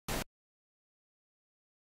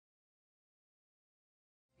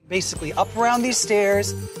basically up around these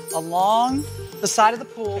stairs, along the side of the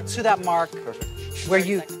pool to that mark. Perfect. Where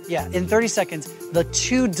you, in 30 seconds, the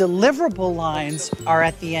 2 deliverable lines are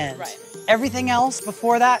at the end. Right. Everything else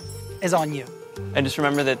before that is on you. And just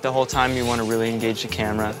remember that the whole time you want to really engage the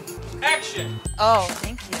camera. Action! Oh,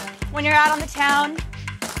 thank you. When you're out on the town,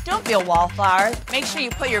 don't be a wallflower. Make sure you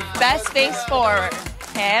put your best face forward.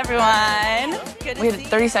 Hey, everyone. We had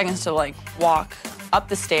 30 seconds to, like, walk up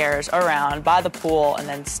the stairs, around, by the pool, and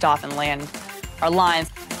then stop and land our lines.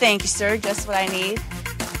 Thank you, sir. Just what I need.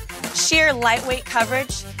 Sheer lightweight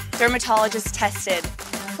coverage, dermatologist tested.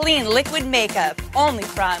 Clean liquid makeup, only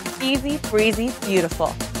from Easy Breezy Beautiful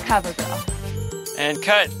CoverGirl. And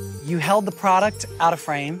cut. You held the product out of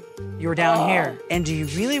frame. You were down here. And do you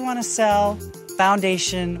really want to sell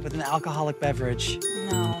foundation with an alcoholic beverage?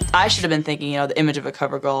 No. I should have been thinking, you know, the image of a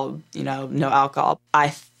CoverGirl, you know, no alcohol. I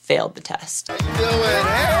failed the test. How you doing?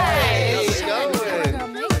 Hey, how's it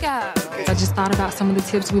going? Makeup. I just thought about some of the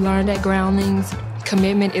tips we learned at Groundlings.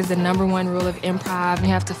 Commitment is the #1 rule of improv. You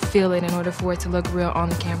have to feel it in order for it to look real on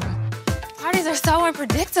the camera. Parties are so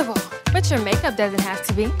unpredictable, but your makeup doesn't have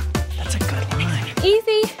to be. That's a good line.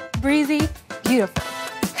 Easy, breezy, beautiful.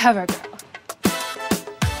 CoverGirl.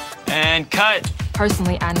 And cut.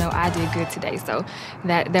 Personally, I know I did good today, so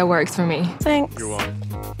that works for me. Thanks. You're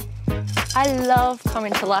welcome. I love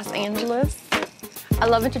coming to Los Angeles. I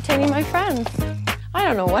love entertaining my friends. I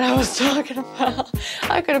don't know what I was talking about.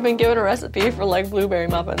 I could have been given a recipe for, like, blueberry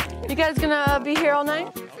muffins. You guys gonna be here all night?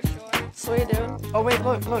 So what are you doing? Oh, wait,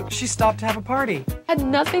 look. She stopped to have a party. Had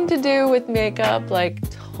nothing to do with makeup, like,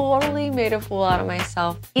 totally made a fool out of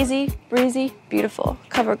myself. Easy, breezy, beautiful.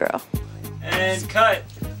 CoverGirl. And cut.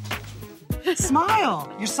 Smile.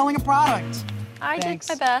 You're selling a product. I Thanks.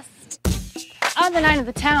 did my best. On the night of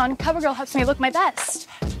the town, CoverGirl helps me look my best.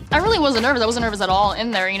 I really wasn't nervous. I wasn't nervous at all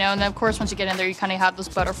in there, you know, and then of course once you get in there, you kind of have those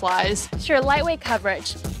butterflies. Sure, lightweight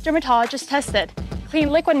coverage, dermatologist tested, clean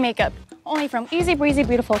liquid makeup, only from Easy Breezy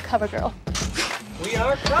Beautiful CoverGirl. We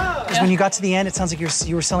are proud. Because when you got to the end, it sounds like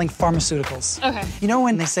you were selling pharmaceuticals. Okay. You know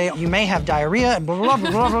when they say you may have diarrhea and blah, blah,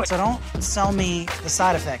 blah, blah, blah, so don't sell me the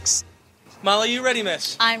side effects. Molly, you ready,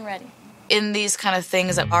 miss? I'm ready. In these kind of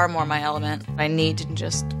things that are more my element, I need to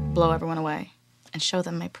just blow everyone away and show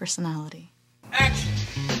them my personality. Action!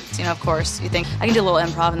 So, you know, of course, you think, I can do a little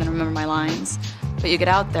improv and then remember my lines. But you get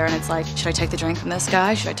out there and it's like, should I take the drink from this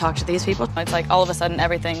guy? Should I talk to these people? It's like all of a sudden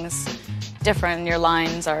everything's different and your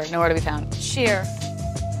lines are nowhere to be found. Sheer.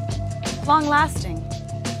 Long-lasting.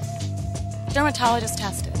 Dermatologist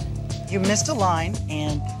tested. You missed a line,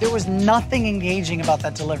 and there was nothing engaging about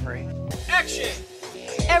that delivery. Action!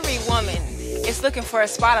 Every woman is looking for a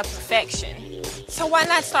spot of perfection. So why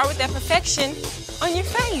not start with that perfection on your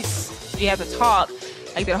face? You have to talk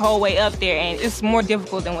like the whole way up there, and it's more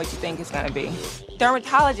difficult than what you think it's gonna be.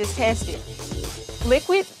 Dermatologist tested.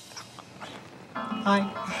 Liquid? Hi.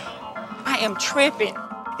 I am tripping.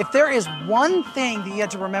 If there is one thing that you have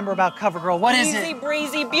to remember about CoverGirl, what is Easy, it?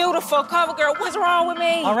 breezy, beautiful CoverGirl. What's wrong with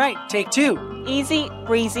me? All right, take 2. Easy,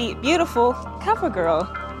 breezy, beautiful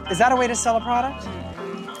CoverGirl. Is that a way to sell a product?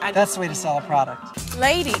 That's the way to sell a product.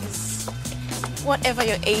 Ladies, whatever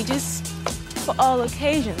your ages, for all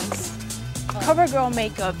occasions, CoverGirl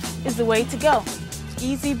makeup is the way to go.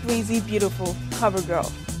 Easy, breezy, beautiful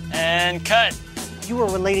CoverGirl. And cut. You were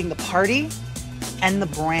relating the party and the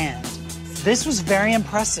brand. This was very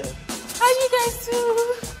impressive. How'd you guys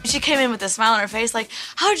do? She came in with a smile on her face like,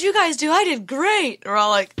 how'd you guys do? I did great. We're all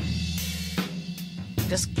like,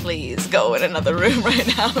 just please go in another room right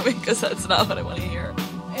now because that's not what I want to hear.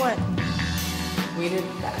 What? We did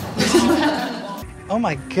that. Oh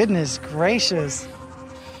my goodness gracious.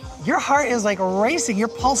 Your heart is like racing. Your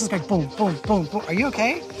pulse is going boom, boom, boom, boom. Are you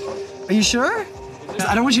okay? Are you sure?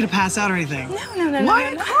 I don't want you to pass out or anything. No. Why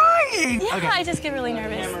are you crying? Yeah, Okay. I just get really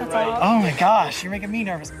nervous, that's all. Oh my gosh, you're making me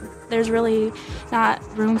nervous. There's really not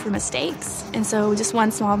room for mistakes, and so just one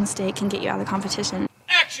small mistake can get you out of the competition.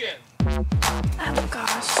 Action! Oh,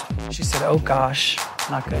 gosh. She said, oh gosh,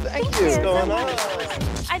 not good. Thank you. What's going on?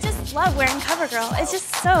 I just love wearing CoverGirl. It's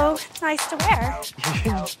just so nice to wear.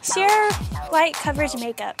 Sheer light coverage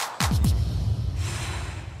makeup.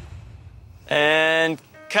 And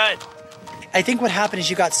cut. I think what happened is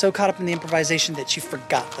you got so caught up in the improvisation that you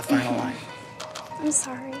forgot the final line. I'm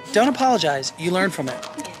sorry. Don't apologize. You learn from it.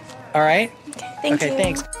 All right? Thank you. Okay,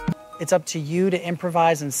 thanks. It's up to you to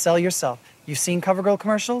improvise and sell yourself. You've seen CoverGirl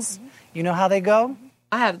commercials? You know how they go?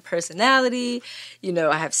 I have personality, you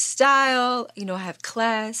know, I have style, you know, I have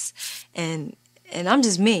class, and I'm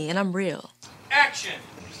just me, and I'm real. Action!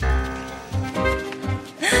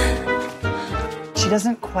 She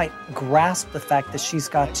doesn't quite grasp the fact that she's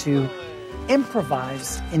got to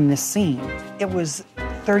improvise in this scene. It was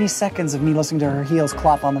 30 seconds of me listening to her heels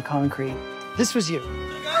clop on the concrete. This was you.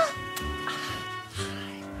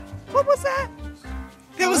 What was that?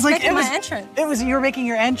 It was like my entrance. It was you were making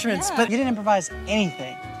your entrance, but you didn't improvise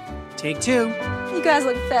anything. Take two. You guys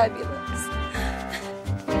look fabulous.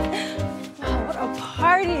 Wow, what a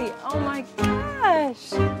party. Oh my gosh.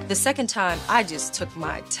 The second time, I just took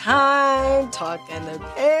my time talking to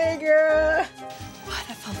Pegger. What,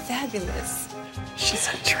 I felt fabulous. She's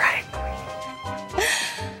a drag queen.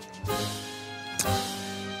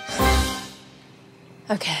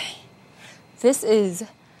 Okay. This is...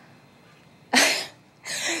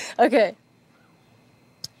 Okay.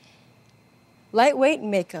 Lightweight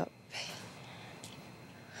makeup.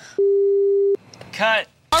 Cut.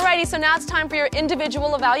 Alrighty, so now it's time for your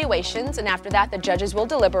individual evaluations, and after that, the judges will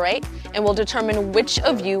deliberate and will determine which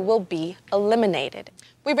of you will be eliminated.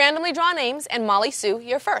 We randomly draw names, and Molly Sue,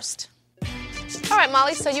 you're first. All right,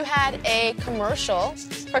 Molly, so you had a commercial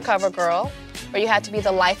for CoverGirl where you had to be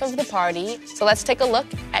the life of the party. So let's take a look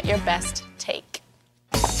at your best take.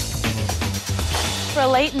 For a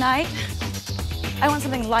late night, I want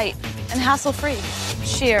something light and hassle-free,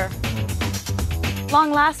 sheer,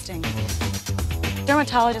 long-lasting,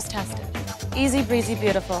 dermatologist tested, easy breezy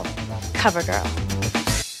beautiful, CoverGirl.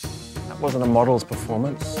 That wasn't a model's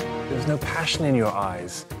performance. There was no passion in your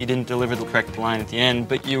eyes. You didn't deliver the correct line at the end,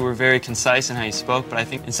 but you were very concise in how you spoke, but I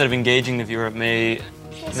think instead of engaging the viewer, it may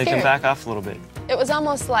make them back off a little bit. It was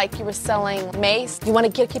almost like you were selling mace. You want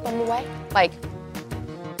to keep them away? Like...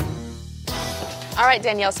 All right,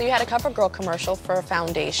 Danielle, so you had a CoverGirl commercial for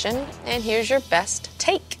foundation, and here's your best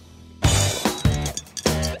take.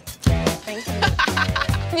 Thank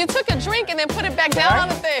you. You took a drink and then put it back down on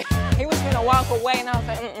the thing. He was gonna walk away, and I was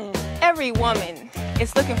like, Every woman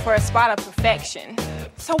is looking for a spot of perfection.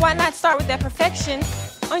 So why not start with that perfection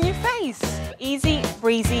on your face? Easy,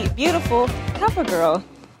 breezy, beautiful CoverGirl.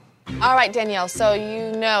 All right, Danielle, so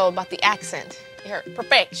you know about the accent. You heard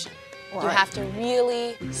perfection. Right. You have to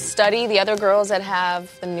really study the other girls that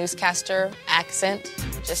have the newscaster accent,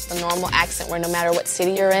 just the normal accent where no matter what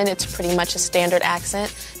city you're in, it's pretty much a standard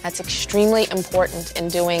accent. That's extremely important in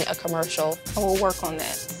doing a commercial. I will work on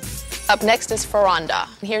that. Up next is Ferranda.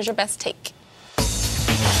 Here's your best take.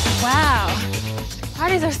 Wow.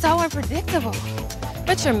 Parties are so unpredictable.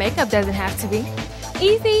 But your makeup doesn't have to be.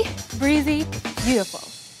 Easy, breezy, beautiful.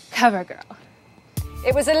 CoverGirl.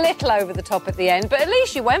 It was a little over the top at the end, but at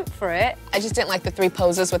least you went for it. I just didn't like the 3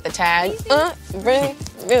 poses with the tag. Really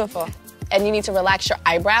beautiful. And you need to relax your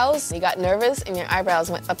eyebrows. You got nervous and your eyebrows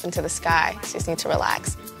went up into the sky. So you just need to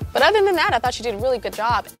relax. But other than that, I thought you did a really good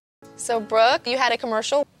job. So Brooke, you had a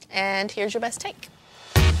commercial, and here's your best take.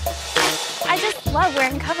 I just love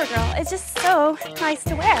wearing CoverGirl. It's just so nice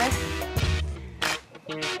to wear.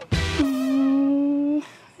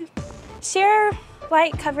 Sheer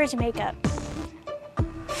light coverage makeup.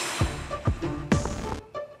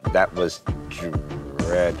 That was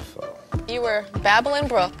dreadful. You were babbling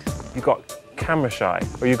Brooke. You got camera shy,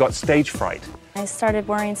 or you got stage fright. I started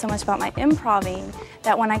worrying so much about my improving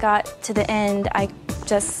that when I got to the end, I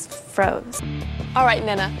just froze. All right,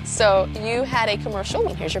 Nina, so you had a commercial,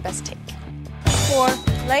 and here's your best take. For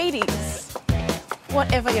ladies,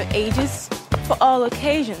 whatever your ages, for all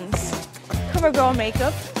occasions, CoverGirl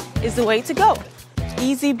makeup is the way to go.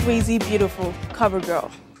 Easy, breezy, beautiful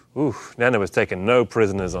CoverGirl. Ooh, Nana was taking no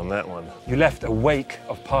prisoners on that one. You left a wake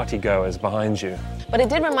of partygoers behind you. But it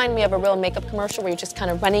did remind me of a real makeup commercial where you're just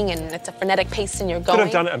kind of running and it's a frenetic pace and you're going. You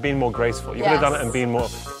could have done it and been more graceful. You could have done it and been more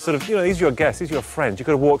sort of, you know, these are your guests, these are your friends. You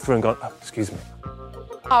could have walked through and gone, oh, excuse me.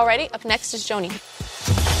 Alrighty, up next is Joni.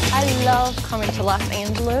 I love coming to Los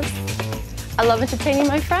Angeles. I love entertaining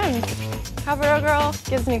my friends. CoverGirl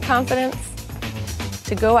gives me confidence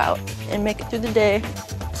to go out and make it through the day.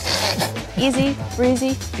 Easy,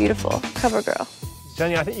 breezy, beautiful CoverGirl.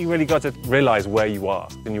 Jenny, I think you really got to realize where you are.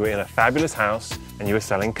 And you were in a fabulous house and you were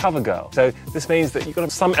selling CoverGirl. So this means that you've got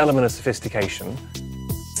some element of sophistication.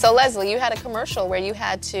 So Leslie, you had a commercial where you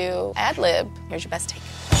had to ad-lib. Here's your best take.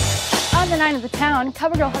 On the night of the town,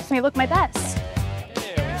 CoverGirl helps me look my best.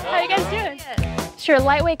 How you guys doing? Sure,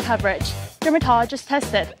 lightweight coverage, dermatologist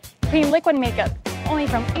tested, cream liquid makeup, only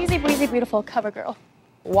from Easy Breezy Beautiful CoverGirl.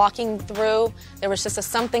 Walking through, there was just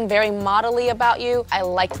something very modelly about you. I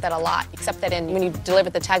liked that a lot, except that when you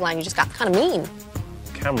delivered the tagline, you just got kind of mean.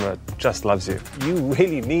 Camera just loves you. You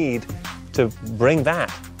really need to bring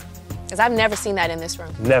that. Because I've never seen that in this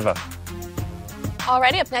room. Never.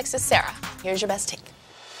 Alrighty, up next is Sarah. Here's your best take.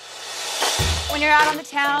 When you're out on the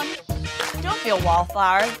town, don't be a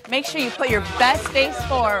wallflower. Make sure you put your best face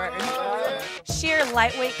forward. Sheer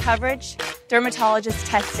lightweight coverage, dermatologist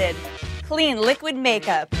tested. clean liquid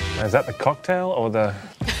makeup. Is that the cocktail or the...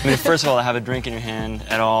 I mean, first of all, to have a drink in your hand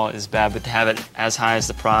at all is bad, but to have it as high as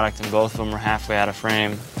the product and both of them are halfway out of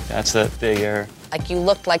frame, that's a big error. Like you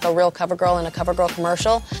looked like a real CoverGirl in a CoverGirl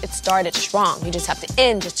commercial. It started strong. You just have to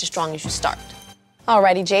end just as strong as you start.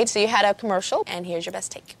 Alrighty, Jade, so you had a commercial, and here's your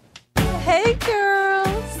best take. Hey,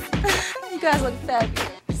 girls. You guys look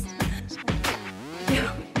fabulous.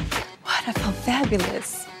 What? I felt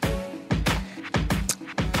fabulous.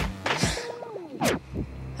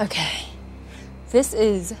 Okay. This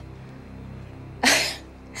is...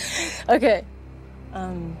 okay.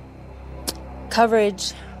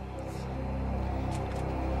 Coverage.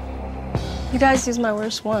 You guys used my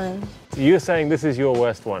worst one. You're saying this is your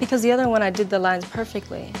worst one? Because the other one, I did the lines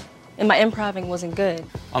perfectly. And my improving wasn't good.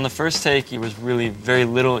 On the first take, there was really very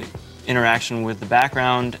little interaction with the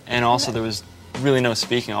background, and also there was really no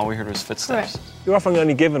speaking. All we heard was footsteps. Correct. You're often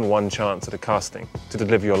only given one chance at a casting to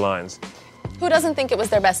deliver your lines. Who doesn't think it was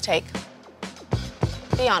their best take?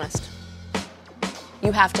 Be honest.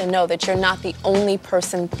 You have to know that you're not the only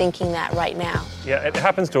person thinking that right now. Yeah, it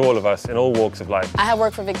happens to all of us in all walks of life. I have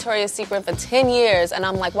worked for Victoria's Secret for 10 years, and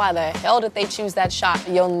I'm like, why the hell did they choose that shot?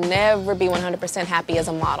 You'll never be 100% happy as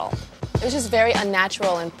a model. It was just very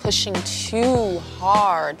unnatural and pushing too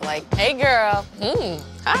hard. Like, hey girl,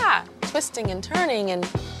 twisting and turning, and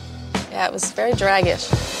yeah, it was very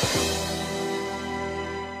draggish.